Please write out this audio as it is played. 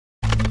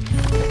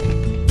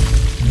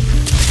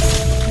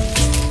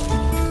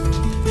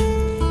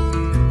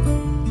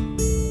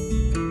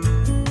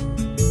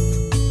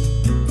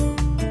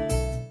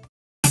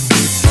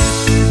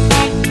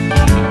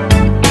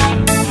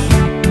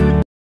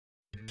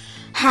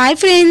Hi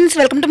friends,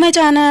 welcome to my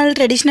channel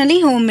traditionally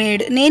home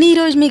made. నేను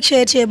ఈరోజు మీకు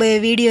షేర్ చేయబోయే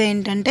వీడియో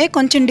ఏంటంటే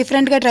కొంచెం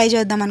డిఫరెంట్గా ట్రై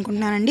చేద్దాం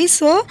అనుకుంటున్నానండి.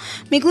 సో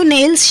మీకు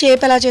నెయిల్స్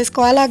షేప్ ఎలా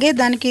చేసుకోవాలి, అలాగే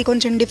దానికి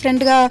కొంచెం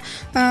డిఫరెంట్గా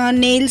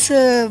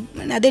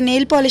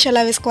నెయిల్ పాలిష్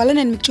ఎలా వేసుకోవాలో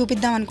నేను మీకు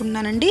చూపిద్దాం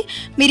అనుకుంటున్నానండి.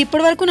 మీరు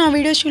ఇప్పటివరకు నా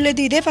వీడియోస్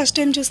చూడలేదు, ఇదే ఫస్ట్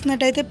టైం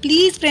చూస్తున్నట్టయితే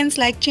ప్లీజ్ ఫ్రెండ్స్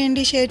లైక్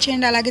చేయండి, షేర్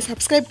చేయండి, అలాగే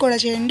సబ్స్క్రైబ్ కూడా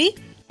చేయండి.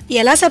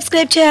 ఎలా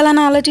సబ్స్క్రైబ్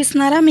చేయాలని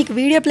ఆలోచిస్తున్నారా? మీకు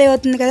వీడియో ప్లే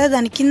అవుతుంది కదా,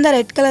 దాని కింద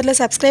రెడ్ కలర్లో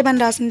సబ్స్క్రైబ్ అని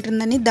రాసి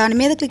ఉంటుందని దాని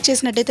మీద క్లిక్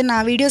చేసినట్టయితే నా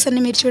వీడియోస్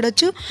అన్ని మీరు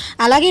చూడొచ్చు.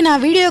 అలాగే నా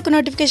వీడియో యొక్క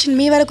నోటిఫికేషన్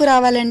మీ వరకు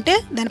రావాలంటే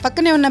దాని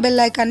పక్కనే ఉన్న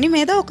బెల్ ఐకాన్ని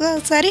మీద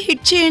ఒకసారి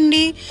హిట్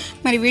చేయండి.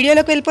 మరి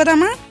వీడియోలోకి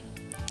వెళ్ళిపోదామా?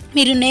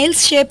 మీరు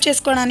నెయిల్స్ షేప్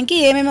చేసుకోవడానికి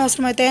ఏమేమి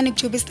అవసరమవుతాయో నీకు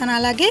చూపిస్తాను.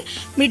 అలాగే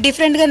మీరు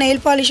డిఫరెంట్గా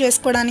నెయిల్ పాలిష్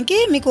వేసుకోవడానికి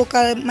మీకు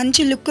ఒక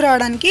మంచి లుక్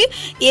రావడానికి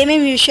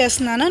ఏమేమి యూజ్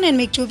చేస్తున్నానో నేను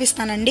మీకు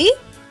చూపిస్తానండి.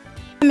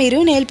 మీరు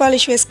నెయిల్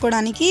పాలిష్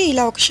వేసుకోవడానికి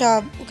ఇలా ఒక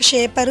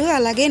షేపరు,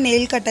 అలాగే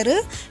నెయిల్ కట్టరు,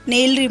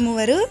 నెయిల్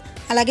రిమూవరు,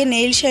 అలాగే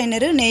నెయిల్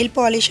షైనరు, నెయిల్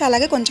పాలిష్,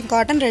 అలాగే కొంచెం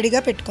కాటన్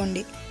రెడీగా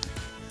పెట్టుకోండి.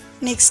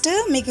 నెక్స్ట్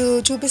మీకు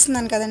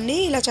చూపిస్తున్నాను కదండి,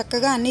 ఇలా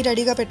చక్కగా అన్నీ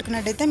రెడీగా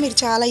పెట్టుకున్నట్టయితే మీరు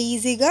చాలా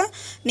ఈజీగా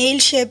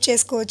నెయిల్ షేప్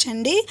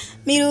చేసుకోవచ్చండి.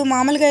 మీరు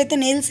మామూలుగా అయితే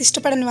నెయిల్స్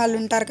ఇష్టపడని వాళ్ళు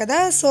ఉంటారు కదా,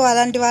 సో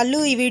అలాంటి వాళ్ళు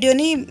ఈ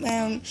వీడియోని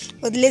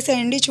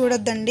వదిలేసేయండి,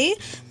 చూడొద్దండి.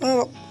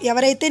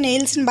 ఎవరైతే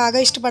నెయిల్స్ని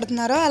బాగా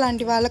ఇష్టపడుతున్నారో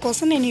అలాంటి వాళ్ళ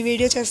కోసం నేను ఈ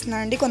వీడియో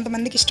చేస్తున్నాను అండి.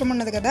 కొంతమందికి ఇష్టం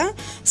ఉండదు కదా,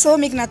 సో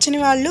మీకు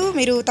నచ్చని వాళ్ళు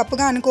మీరు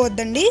తప్పుగా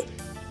అనుకోవద్దండి,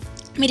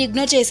 మీరు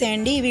ఇగ్నోర్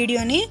చేసేయండి ఈ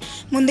వీడియోని.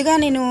 ముందుగా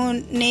నేను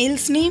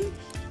నెయిల్స్ని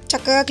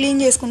చక్కగా క్లీన్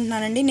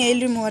చేసుకుంటున్నానండి. నెయిల్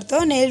రిమూవర్తో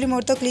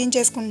క్లీన్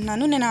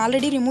చేసుకుంటున్నాను. నేను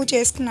ఆల్రెడీ రిమూవ్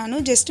చేసుకున్నాను,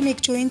 జస్ట్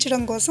మీకు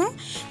చూపించడం కోసం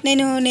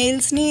నేను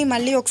నెయిల్స్ని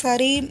మళ్ళీ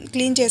ఒకసారి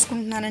క్లీన్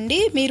చేసుకుంటున్నానండి.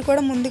 మీరు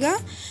కూడా ముందుగా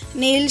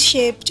నెయిల్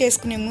షేప్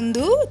చేసుకునే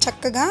ముందు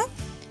చక్కగా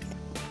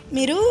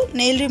మీరు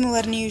నెయిల్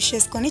రిమూవర్ని యూజ్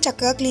చేసుకొని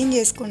చక్కగా క్లీన్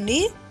చేసుకోండి.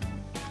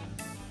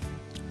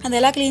 అది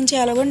ఎలా క్లీన్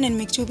చేయాలో కూడా నేను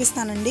మీకు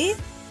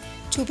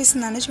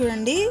చూపిస్తున్నాను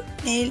చూడండి.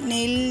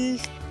 నెయిల్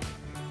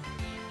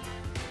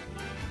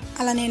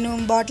అలా నేను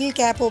బాటిల్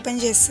క్యాప్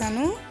ఓపెన్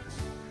చేస్తాను,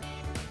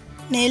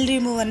 నెయిల్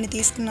రిమూవర్ని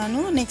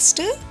తీసుకున్నాను.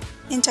 నెక్స్ట్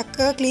నేను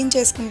చక్కగా క్లీన్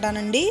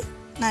చేసుకుంటానండి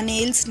నా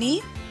నెయిల్స్ని.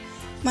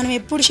 మనం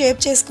ఎప్పుడు షేప్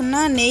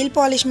చేసుకున్నా నెయిల్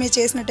పాలిష్ మీద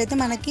చేసినట్టయితే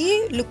మనకి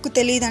లుక్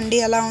తెలియదండి,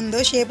 ఎలా ఉందో,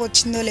 షేప్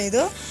వచ్చిందో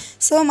లేదో.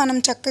 సో మనం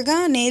చక్కగా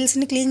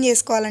నెయిల్స్ని క్లీన్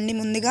చేసుకోవాలండి.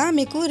 ముందుగా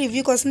మీకు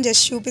రివ్యూ కోసం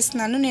జస్ట్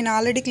చూపిస్తున్నాను, నేను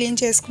ఆల్రెడీ క్లీన్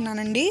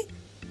చేసుకున్నానండి.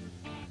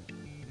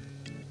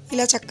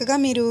 ఇలా చక్కగా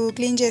మీరు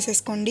క్లీన్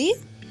చేసేసుకోండి.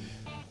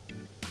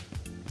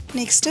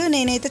 నెక్స్ట్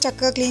నేనైతే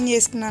చక్కగా క్లీన్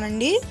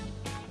చేసుకున్నానండి,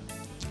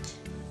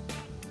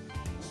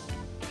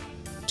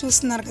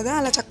 చూస్తున్నారు కదా,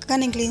 అలా చక్కగా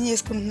నేను క్లీన్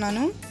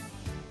చేసుకుంటున్నాను.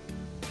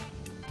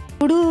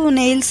 ఇప్పుడు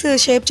నెయిల్స్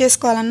షేప్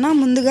చేసుకోవాలన్నా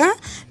ముందుగా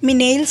మీ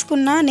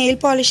నెయిల్స్కున్న నెయిల్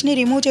పాలిష్ని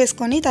రిమూవ్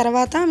చేసుకొని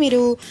తర్వాత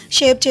మీరు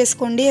షేప్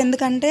చేసుకోండి.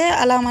 ఎందుకంటే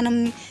అలా మనం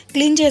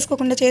క్లీన్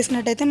చేసుకోకుండా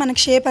చేసినట్టయితే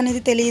మనకి షేప్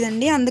అనేది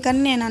తెలియదండి,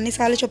 అందుకని నేను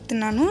అన్నిసార్లు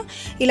చెప్తున్నాను.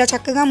 ఇలా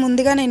చక్కగా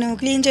ముందుగా నేను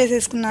క్లీన్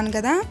చేసేసుకున్నాను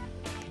కదా.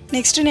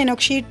 నెక్స్ట్ నేను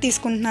ఒక షీట్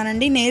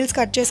తీసుకుంటున్నానండి నెయిల్స్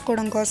కట్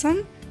చేసుకోవడం కోసం.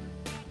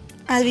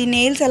 అవి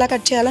నెయిల్స్ ఎలా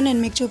కట్ చేయాలో నేను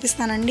మీకు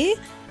చూపిస్తానండి.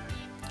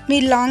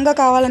 మీరు లాంగ్గా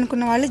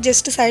కావాలనుకున్న వాళ్ళు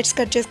జస్ట్ సైడ్స్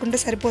కట్ చేసుకుంటే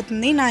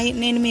సరిపోతుంది.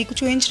 నేను మీకు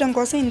చూపించడం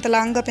కోసం ఇంత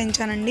లాంగ్గా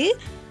పెంచానండి.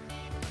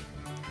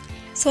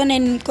 సో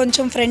నేను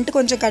కొంచెం ఫ్రంట్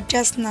కొంచెం కట్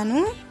చేస్తున్నాను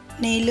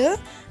నెయిల్,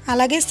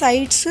 అలాగే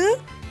సైడ్స్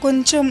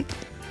కొంచెం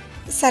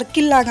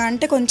సర్కిల్ లాగా,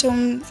 అంటే కొంచెం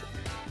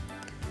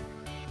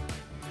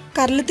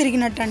కర్లు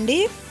తిరిగినట్టు అండి,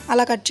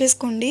 అలా కట్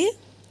చేసుకోండి.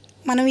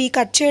 మనం ఈ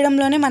కట్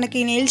చేయడంలోనే మనకి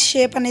నెయిల్స్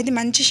షేప్ అనేది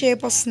మంచి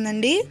షేప్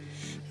వస్తుందండి.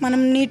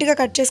 మనం నీట్గా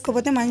కట్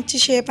చేసుకోకపోతే మంచి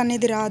షేప్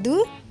అనేది రాదు.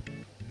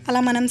 అలా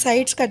మనం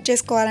సైడ్స్ కట్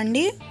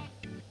చేసుకోవాలండి,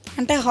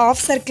 అంటే హాఫ్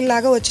సర్కిల్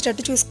లాగా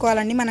వచ్చేటట్టు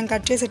చూసుకోవాలండి మనం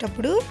కట్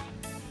చేసేటప్పుడు.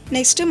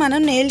 నెక్స్ట్ మనం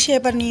నెయిల్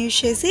షేపర్ని యూజ్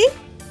చేసి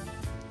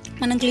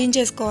మనం క్లీన్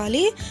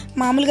చేసుకోవాలి.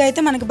 మామూలుగా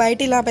అయితే మనకు బయట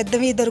ఇలా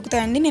పెద్దవి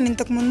దొరుకుతాయండి, నేను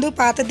ఇంతకుముందు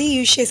పాతది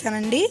యూజ్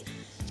చేశానండి,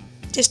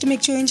 జస్ట్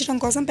మీకు చూపించడం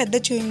కోసం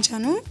పెద్దది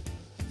చూపించాను.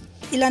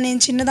 ఇలా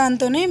నేను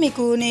చిన్నదాంతోనే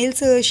మీకు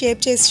నెయిల్స్ షేప్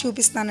చేసి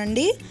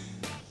చూపిస్తానండి.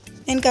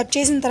 నేను కట్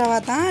చేసిన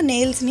తర్వాత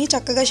నెయిల్స్ని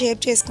చక్కగా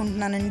షేప్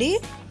చేసుకుంటున్నానండి.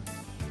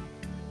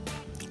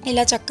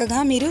 ఇలా చక్కగా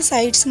మీరు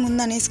సైడ్స్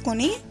ముందు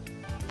అనేసుకొని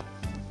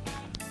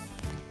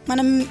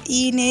మనం ఈ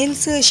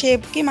నెయిల్స్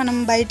షేప్కి మనం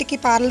బయటికి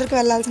పార్లర్కి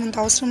వెళ్ళాల్సినంత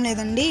అవసరం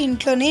లేదండి,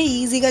 ఇంట్లోనే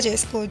ఈజీగా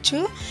చేసుకోవచ్చు.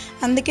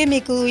 అందుకే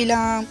మీకు ఇలా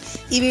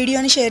ఈ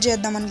వీడియోని షేర్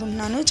చేద్దాం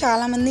అనుకుంటున్నాను.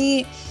 చాలామంది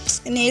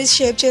నెయిల్స్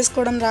షేప్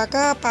చేసుకోవడం రాక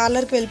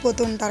పార్లర్కి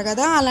వెళ్ళిపోతూ ఉంటారు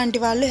కదా,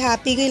 అలాంటి వాళ్ళు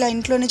హ్యాపీగా ఇలా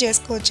ఇంట్లోనే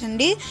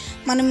చేసుకోవచ్చండి.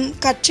 మనం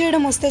కట్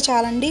చేయడం వస్తే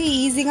చాలండి,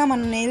 ఈజీగా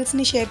మనం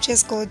నెయిల్స్ని షేప్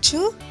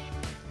చేసుకోవచ్చు.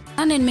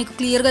 నేను మీకు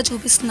క్లియర్గా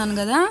చూపిస్తున్నాను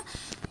కదా,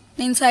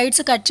 నేను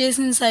సైడ్స్ కట్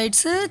చేసిన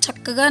సైడ్స్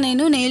చక్కగా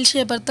నేను నెయిల్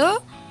షేపర్తో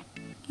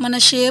మన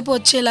షేప్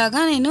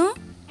వచ్చేలాగా నేను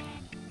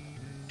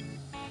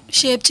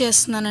షేప్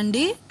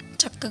చేస్తున్నానండి.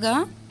 చక్కగా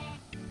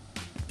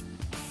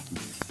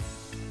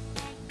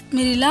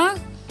మీరు ఇలా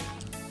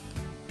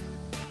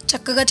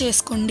చక్కగా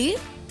చేసుకోండి.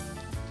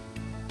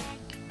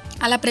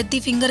 అలా ప్రతి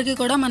ఫింగర్కి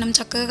కూడా మనం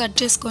చక్కగా కట్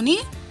చేసుకొని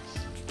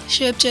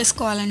షేప్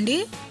చేసుకోవాలండి.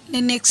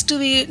 నేను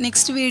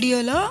నెక్స్ట్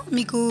వీడియోలో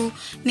మీకు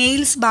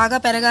నెయిల్స్ బాగా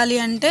పెరగాలి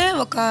అంటే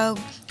ఒక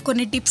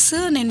కొన్ని టిప్స్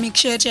నేను మీకు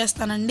షేర్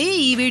చేస్తానండి.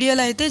 ఈ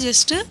వీడియోలో అయితే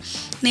జస్ట్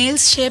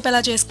నెయిల్స్ షేప్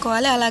ఎలా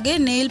చేసుకోవాలి, అలాగే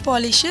నెయిల్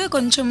పాలిష్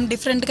కొంచెం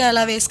డిఫరెంట్గా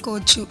ఎలా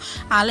వేసుకోవచ్చు.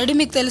 ఆల్రెడీ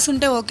మీకు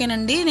తెలుసుంటే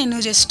ఓకేనండి, నేను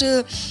జస్ట్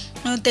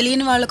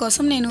తెలియని వాళ్ళ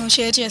కోసం నేను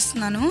షేర్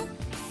చేస్తున్నాను.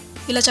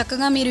 ఇలా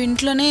చక్కగా మీరు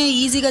ఇంట్లోనే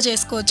ఈజీగా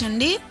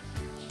చేసుకోవచ్చండి.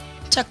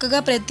 చక్కగా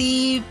ప్రతి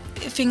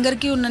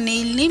ఫింగర్కి ఉన్న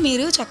నెయిల్ని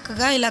మీరు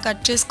చక్కగా ఇలా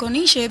కట్ చేసుకొని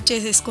షేప్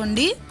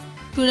చేసేసుకోండి.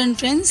 చూడండి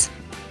ఫ్రెండ్స్,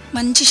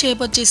 మంచి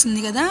షేప్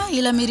వచ్చేసింది కదా.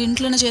 ఇలా మీరు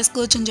ఇంట్లోనే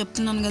చేసుకోవచ్చు అని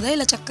చెప్తున్నాను కదా.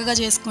 ఇలా చక్కగా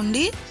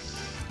చేసుకోండి.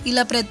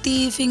 ఇలా ప్రతి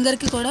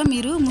ఫింగర్కి కూడా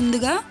మీరు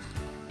ముందుగా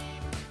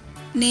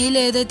నెయిల్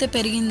ఏదైతే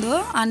పెరిగిందో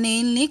ఆ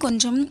నెయిల్ని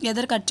కొంచెం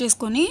ఎదర కట్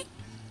చేసుకొని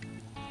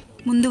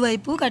ముందు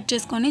వైపు కట్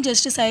చేసుకొని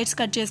జస్ట్ సైడ్స్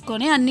కట్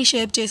చేసుకొని అన్నీ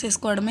షేప్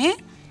చేసేసుకోవడమే.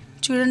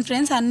 చూడండి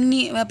ఫ్రెండ్స్,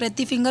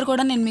 ప్రతి ఫింగర్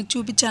కూడా నేను మీకు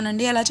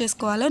చూపించానండి ఎలా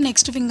చేసుకోవాలో.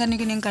 నెక్స్ట్ ఫింగర్ని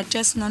నేను కట్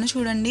చేస్తున్నాను.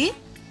 చూడండి,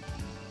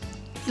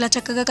 ఇలా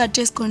చక్కగా కట్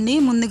చేసుకోండి.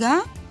 ముందుగా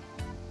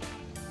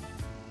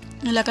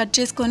ఇలా కట్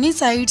చేసుకొని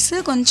సైడ్స్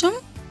కొంచెం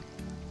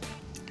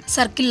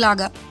సర్కిల్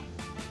లాగా,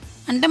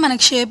 అంటే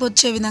మనకి షేప్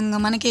వచ్చే విధంగా,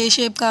 మనకి ఏ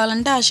షేప్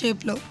కావాలంటే ఆ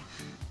షేప్లో.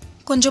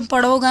 కొంచెం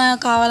పొడవుగా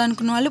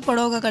కావాలనుకున్న వాళ్ళు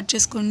పొడవుగా కట్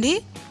చేసుకోండి.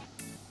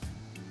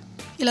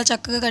 ఇలా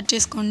చక్కగా కట్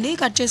చేసుకోండి.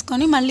 కట్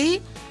చేసుకొని మళ్ళీ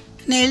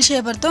నెయిల్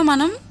షేపర్తో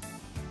మనం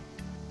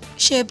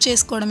షేప్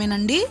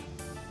చేసుకోవడమేనండి.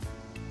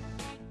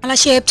 అలా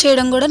షేప్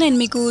చేయడం కూడా నేను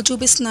మీకు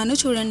చూపిస్తున్నాను.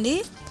 చూడండి,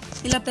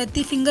 ఇలా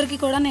ప్రతి ఫింగర్కి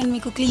కూడా నేను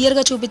మీకు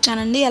క్లియర్గా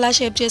చూపించానండి ఎలా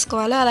షేప్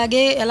చేసుకోవాలో,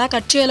 అలాగే ఎలా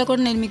కట్ చేయాలో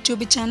కూడా నేను మీకు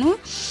చూపించాను.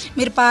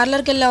 మీరు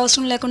పార్లర్కి వెళ్ళే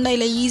అవసరం లేకుండా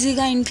ఇలా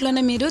ఈజీగా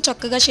ఇంట్లోనే మీరు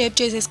చక్కగా షేప్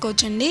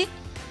చేసేసుకోవచ్చండి.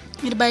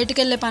 మీరు బయటకు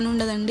వెళ్ళే పని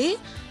ఉండదండి.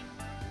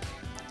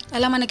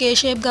 అలా మనకి ఏ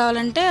షేప్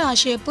కావాలంటే ఆ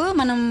షేప్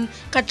మనం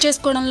కట్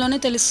చేసుకోవడంలోనే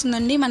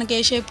తెలుస్తుందండి. మనకి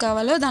ఏ షేప్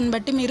కావాలో దాన్ని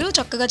బట్టి మీరు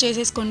చక్కగా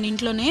చేసేసుకోండి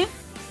ఇంట్లోనే.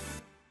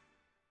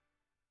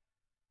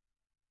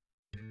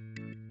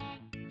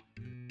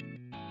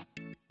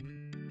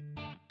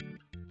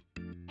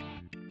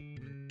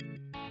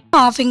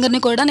 ఆ ఫింగర్ని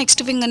కూడా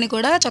నెక్స్ట్ ఫింగర్ని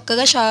కూడా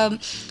చక్కగా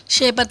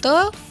షేపర్తో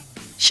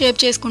షేప్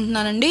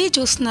చేసుకుంటున్నానండి.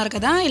 చూస్తున్నారు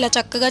కదా, ఇలా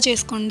చక్కగా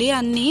చేసుకోండి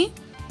అన్నీ.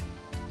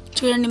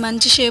 చూడండి,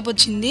 మంచి షేప్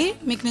వచ్చింది.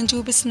 మీకు నేను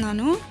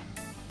చూపిస్తున్నాను.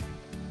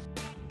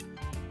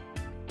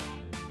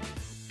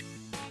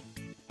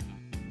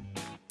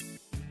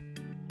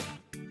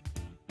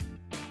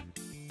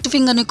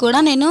 ఫింగర్ని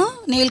కూడా నేను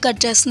నెయిల్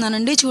కట్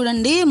చేస్తున్నానండి.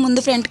 చూడండి,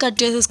 ముందు ఫ్రంట్ కట్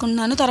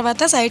చేసేసుకుంటున్నాను,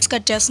 తర్వాత సైడ్స్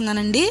కట్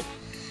చేస్తున్నానండి.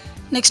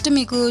 నెక్స్ట్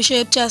మీకు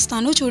షేప్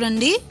చేస్తాను.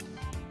 చూడండి,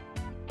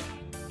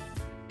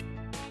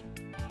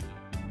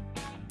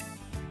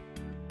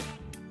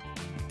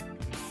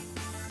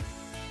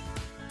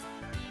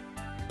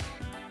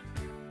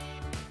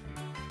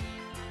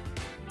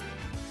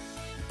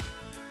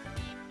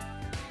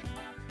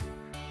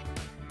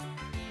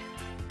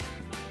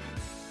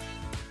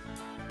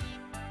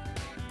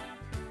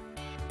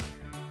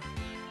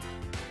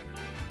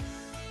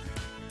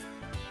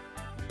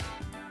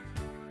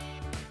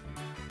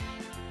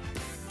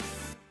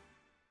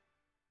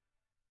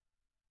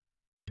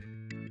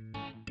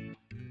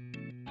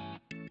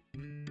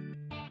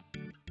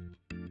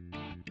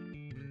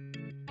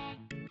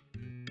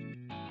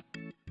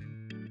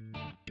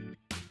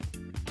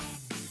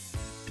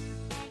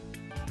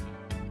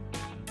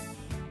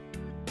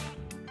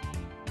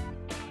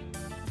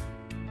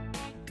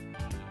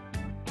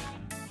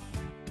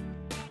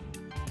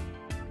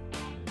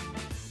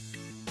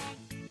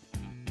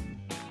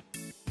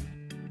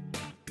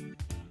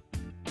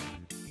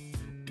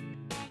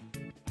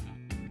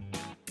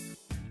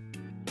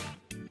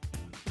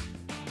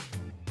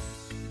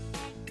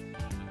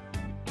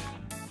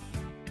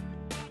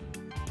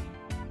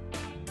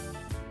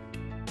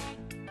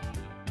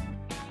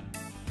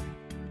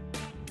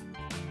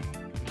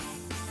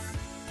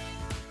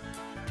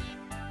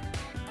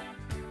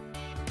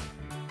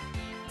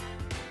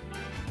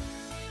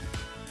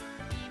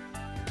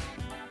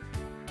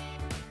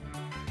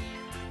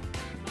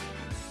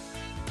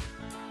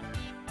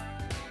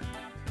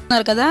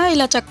 కదా,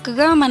 ఇలా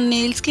చక్కగా మన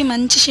నెయిల్స్కి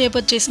మంచి షేప్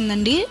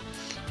వచ్చేసిందండి.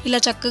 ఇలా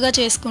చక్కగా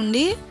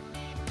చేసుకోండి.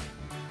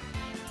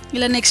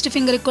 ఇలా నెక్స్ట్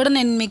ఫింగర్కి కూడా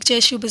నేను మీకు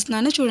చేసి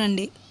చూపిస్తున్నాను.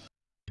 చూడండి,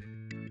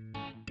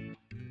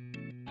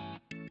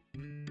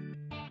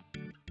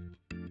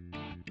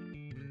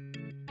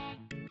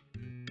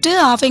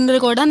 ఆ ఫింగర్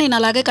కూడా నేను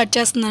అలాగే కట్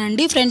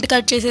చేస్తున్నానండి. ఫ్రంట్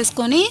కట్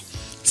చేసేసుకొని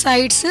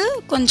సైడ్స్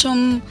కొంచెం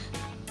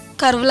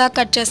కర్వ్ లాగా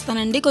కట్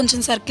చేస్తానండి, కొంచెం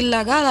సర్కిల్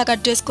లాగా అలా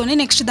కట్ చేసుకొని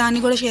నెక్స్ట్ దాన్ని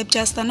కూడా షేప్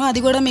చేస్తాను.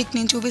 అది కూడా మీకు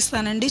నేను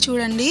చూపిస్తానండి.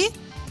 చూడండి,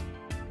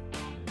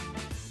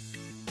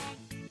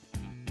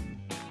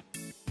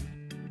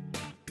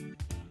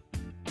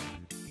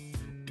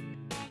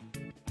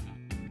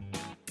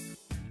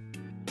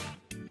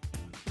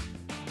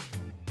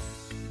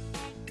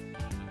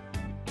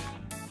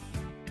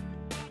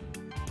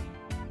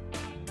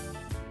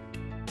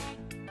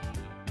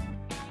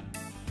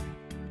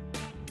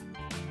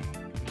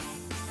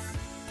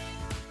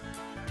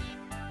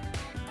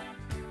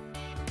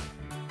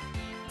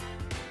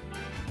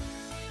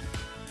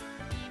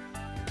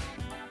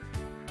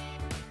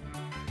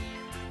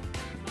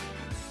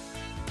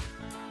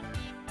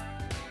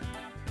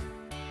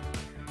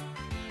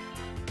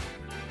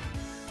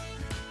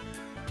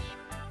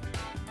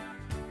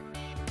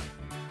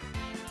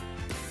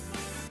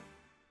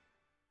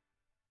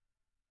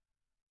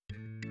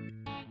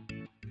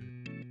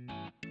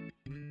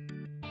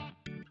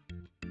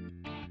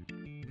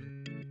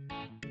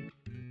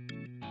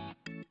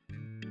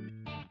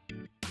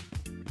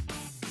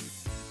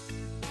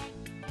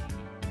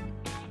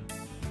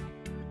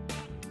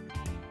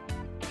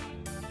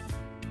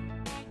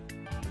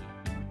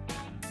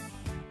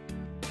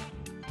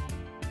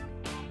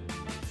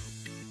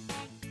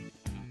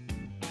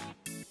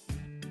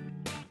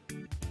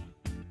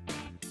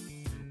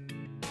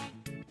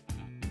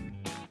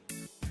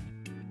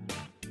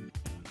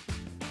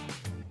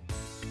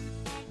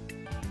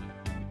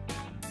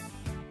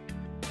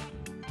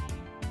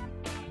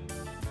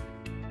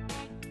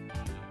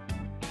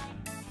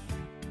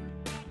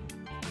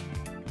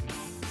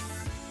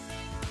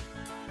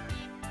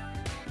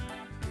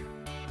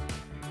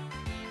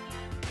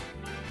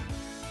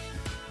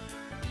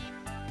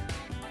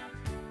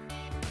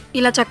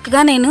 ఇలా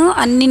చక్కగా నేను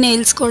అన్ని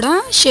నెయిల్స్ కూడా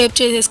షేప్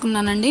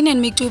చేసేసుకున్నానండి. నేను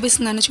మీకు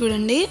చూపిస్తున్నాను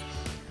చూడండి.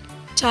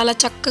 చాలా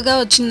చక్కగా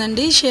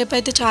వచ్చిందండి. షేప్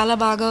అయితే చాలా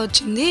బాగా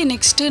వచ్చింది.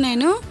 నెక్స్ట్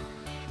నేను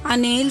ఆ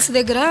నెయిల్స్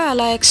దగ్గర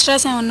అలా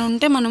ఎక్స్ట్రాస్ ఏమన్నా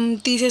ఉంటే మనం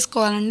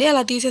తీసేసుకోవాలండి.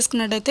 అలా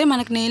తీసేసుకున్నట్టయితే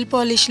మనకు నెయిల్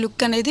పాలిష్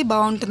లుక్ అనేది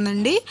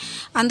బాగుంటుందండి.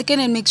 అందుకే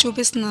నేను మీకు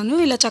చూపిస్తున్నాను.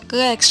 ఇలా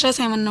చక్కగా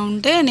ఎక్స్ట్రాస్ ఏమన్నా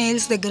ఉంటే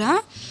నెయిల్స్ దగ్గర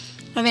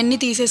అవన్నీ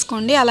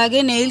తీసేసుకోండి.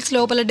 అలాగే నెయిల్స్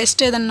లోపల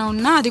డస్ట్ ఏదన్నా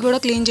ఉన్నా అది కూడా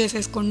క్లీన్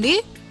చేసేసుకోండి.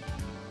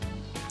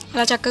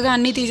 అలా చక్కగా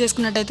అన్నీ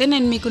తీసేసుకున్నట్టయితే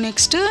నేను మీకు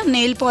నెక్స్ట్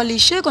నెయిల్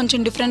పాలిష్ కొంచెం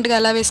డిఫరెంట్గా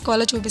ఎలా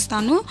వేసుకోవాలో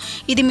చూపిస్తాను.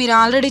 ఇది మీరు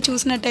ఆల్రెడీ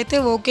చూసినట్టయితే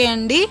ఓకే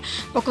అండి.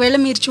 ఒకవేళ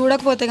మీరు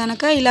చూడకపోతే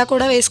కనుక ఇలా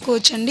కూడా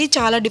వేసుకోవచ్చండి.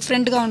 చాలా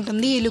డిఫరెంట్గా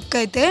ఉంటుంది ఈ లుక్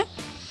అయితే.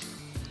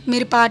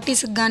 మీరు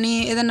పార్టీస్కి కానీ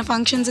ఏదైనా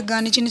ఫంక్షన్స్కి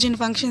కానీ చిన్న చిన్న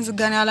ఫంక్షన్స్కి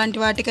కానీ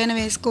అలాంటి వాటికైనా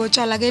వేసుకోవచ్చు.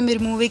 అలాగే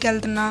మీరు మూవీకి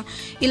వెళ్తున్నా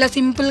ఇలా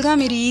సింపుల్గా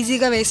మీరు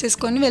ఈజీగా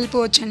వేసేసుకొని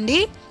వెళ్ళిపోవచ్చండి.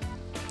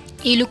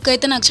 ఈ లుక్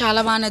అయితే నాకు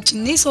చాలా బాగా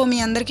నచ్చింది. సో మీ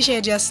అందరికీ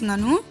షేర్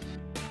చేస్తున్నాను.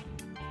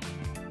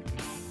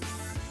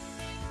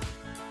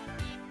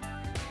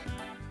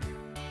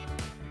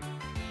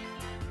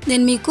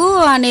 నేను మీకు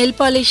ఆ నెయిల్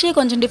పాలిష్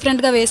కొంచెం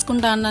డిఫరెంట్గా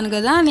వేసుకుంటా అన్నాను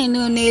కదా. నేను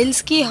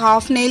నెయిల్స్కి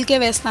హాఫ్ నెయిల్కే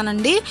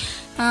వేస్తానండి.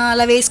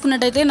 అలా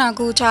వేసుకున్నట్టయితే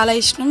నాకు చాలా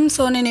ఇష్టం.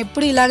 సో నేను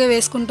ఎప్పుడు ఇలాగే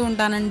వేసుకుంటూ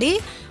ఉంటానండి.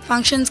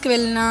 ఫంక్షన్స్కి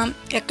వెళ్ళినా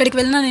ఎక్కడికి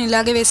వెళ్ళినా నేను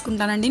ఇలాగే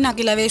వేసుకుంటానండి. నాకు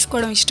ఇలా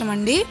వేసుకోవడం ఇష్టం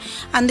అండి.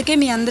 అందుకే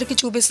మీ అందరికీ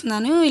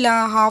చూపిస్తున్నాను. ఇలా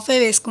హాఫే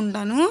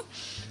వేసుకుంటాను.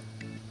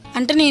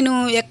 అంటే నేను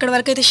ఎక్కడి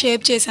వరకు అయితే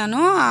షేప్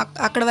చేశానో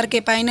అక్కడ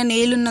వరకే, పైన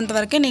నెయిల్ ఉన్నంత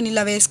వరకే నేను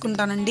ఇలా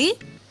వేసుకుంటానండి.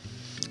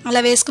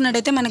 అలా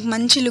వేసుకున్నట్టయితే మనకు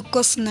మంచి లుక్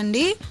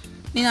వస్తుందండి.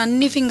 నేను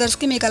అన్ని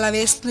ఫింగర్స్కి మీకు అలా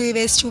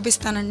వేసి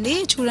చూపిస్తానండి.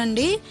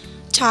 చూడండి,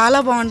 చాలా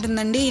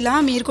బాగుంటుందండి. ఇలా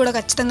మీరు కూడా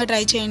ఖచ్చితంగా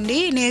ట్రై చేయండి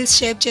నెయిల్స్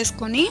షేప్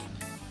చేసుకొని.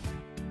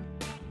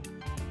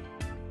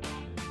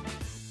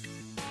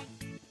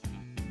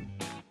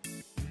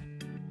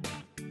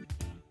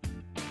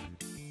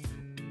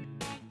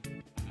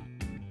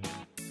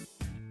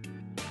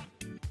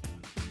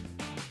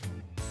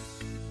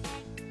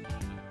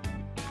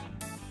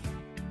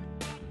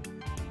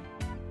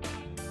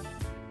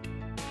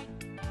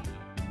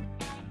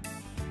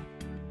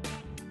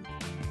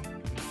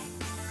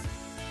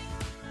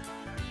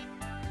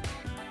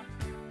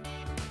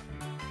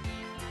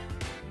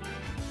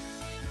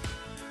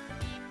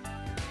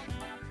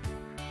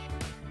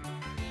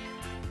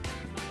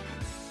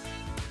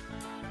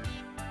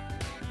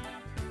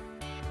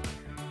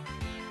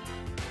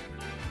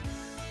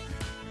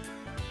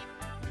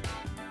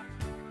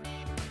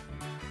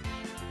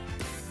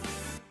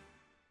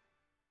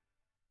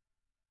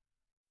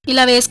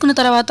 ఇలా వేసుకున్న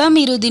తర్వాత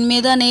మీరు దీని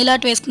మీద నెయిల్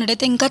ఆర్ట్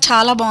వేసుకున్నట్టయితే ఇంకా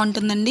చాలా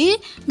బాగుంటుందండి.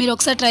 మీరు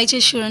ఒకసారి ట్రై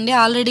చేసి చూడండి.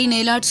 ఆల్రెడీ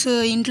నెయిల్ ఆర్ట్స్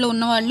ఇంట్లో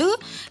ఉన్నవాళ్ళు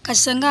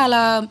ఖచ్చితంగా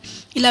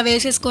ఇలా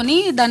వేసేసుకొని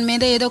దాని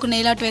మీద ఏదో ఒక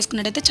నెయిల్ ఆర్ట్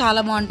వేసుకున్నట్టయితే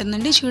చాలా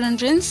బాగుంటుందండి. చూడండి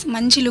ఫ్రెండ్స్,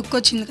 మంచి లుక్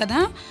వచ్చింది కదా.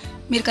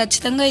 మీరు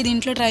ఖచ్చితంగా ఇది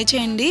ఇంట్లో ట్రై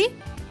చేయండి.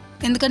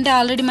 ఎందుకంటే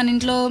ఆల్రెడీ మన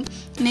ఇంట్లో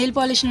నెయిల్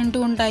పాలిష్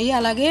ఉంటూ ఉంటాయి.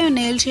 అలాగే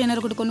నెయిల్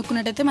షైనర్ ఒకటి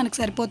కొనుక్కున్నట్టయితే మనకు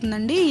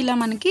సరిపోతుందండి. ఇలా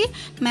మనకి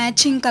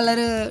మ్యాచింగ్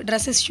కలర్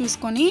డ్రెస్సెస్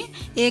చూసుకొని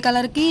ఏ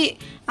కలర్కి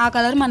ఆ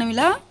కలర్ మనం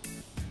ఇలా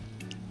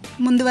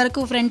ముందు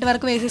వరకు ఫ్రంట్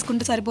వరకు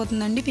వేసేసుకుంటే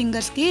సరిపోతుందండి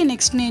ఫింగర్స్కి.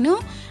 నెక్స్ట్ నేను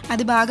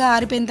అది బాగా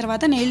ఆరిపోయిన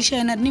తర్వాత నెయిల్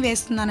షైనర్ని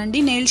వేస్తున్నానండి.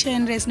 నెయిల్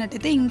షైనర్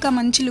వేసినట్టయితే ఇంకా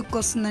మంచి లుక్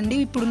వస్తుందండి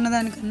ఇప్పుడున్న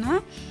దానికన్నా.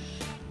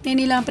 నేను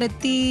ఇలా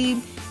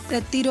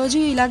ప్రతిరోజు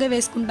ఇలాగే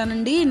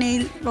వేసుకుంటానండి.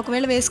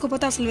 ఒకవేళ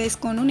వేసుకోకపోతే అసలు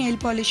వేసుకోను నెయిల్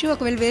పాలిష్.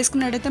 ఒకవేళ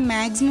వేసుకున్నట్టయితే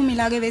మ్యాక్సిమం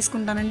ఇలాగే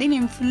వేసుకుంటానండి.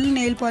 నేను ఫుల్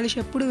నెయిల్ పాలిష్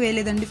ఎప్పుడు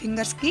వేయలేదండి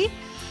ఫింగర్స్కి.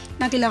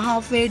 నాకు ఇలా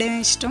హాఫ్ వేయడమే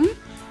ఇష్టం.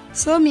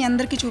 సో మీ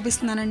అందరికీ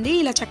చూపిస్తున్నానండి.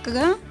 ఇలా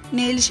చక్కగా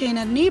నెయిల్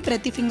షైనర్ని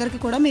ప్రతి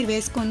ఫింగర్కి కూడా మీరు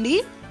వేసుకోండి.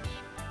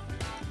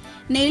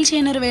 నెయిల్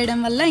షైనర్ వేయడం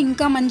వల్ల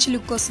ఇంకా మంచి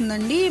లుక్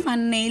వస్తుందండి మన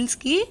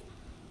నెయిల్స్కి.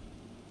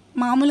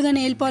 మామూలుగా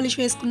నెయిల్ పాలిష్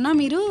వేసుకున్నా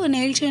మీరు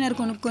నెయిల్ షైనర్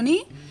కొనుక్కొని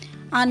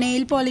ఆ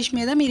నెయిల్ పాలిష్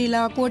మీద మీరు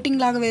ఇలా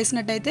కోటింగ్ లాగా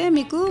వేసినట్టయితే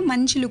మీకు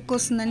మంచి లుక్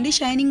వస్తుందండి.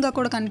 షైనింగ్గా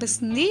కూడా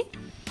కనిపిస్తుంది.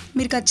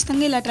 మీరు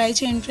ఖచ్చితంగా ఇలా ట్రై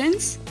చేయండి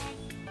ఫ్రెండ్స్.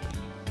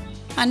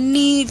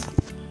 అన్ని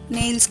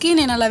నెయిల్స్కి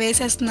నేను అలా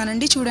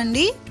వేసేస్తున్నానండి.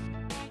 చూడండి,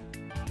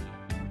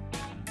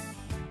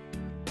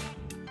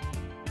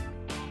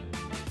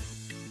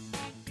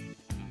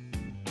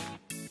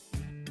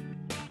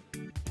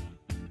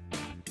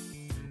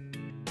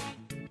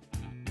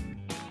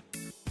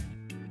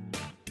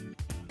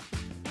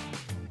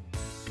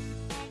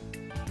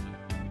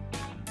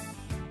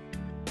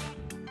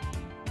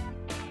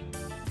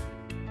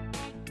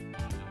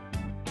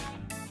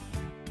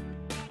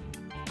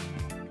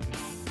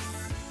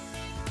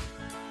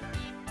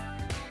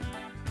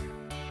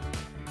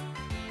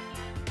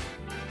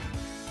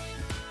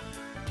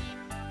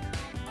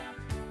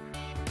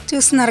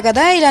 చూస్తున్నారు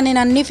కదా. ఇలా నేను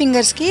అన్ని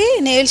ఫింగర్స్కి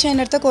నెయిల్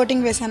షైనర్తో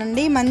కోటింగ్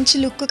వేసానండి. మంచి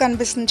లుక్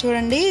కనిపిస్తుంది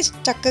చూడండి.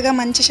 చక్కగా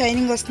మంచి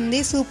షైనింగ్ వస్తుంది.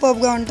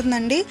 సూపర్గా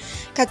ఉంటుందండి.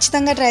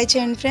 ఖచ్చితంగా ట్రై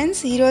చేయండి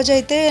ఫ్రెండ్స్. ఈరోజు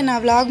అయితే నా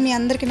వ్లాగ్ మీ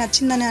అందరికీ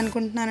నచ్చిందని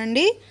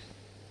అనుకుంటున్నానండి.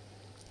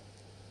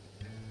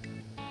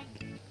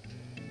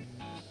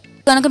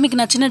 కనుక మీకు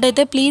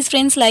నచ్చినట్టయితే ప్లీజ్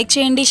ఫ్రెండ్స్ లైక్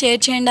చేయండి,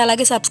 షేర్ చేయండి,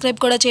 అలాగే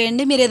సబ్స్క్రైబ్ కూడా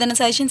చేయండి. మీరు ఏదైనా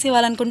సజెషన్స్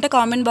ఇవ్వాలనుకుంటే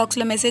కామెంట్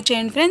బాక్స్లో మెసేజ్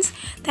చేయండి friends.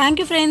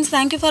 Thank you friends.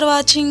 Thank you for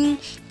watching.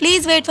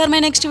 Please wait for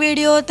my next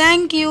video.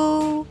 Thank you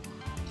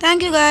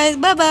guys.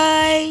 Bye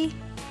bye.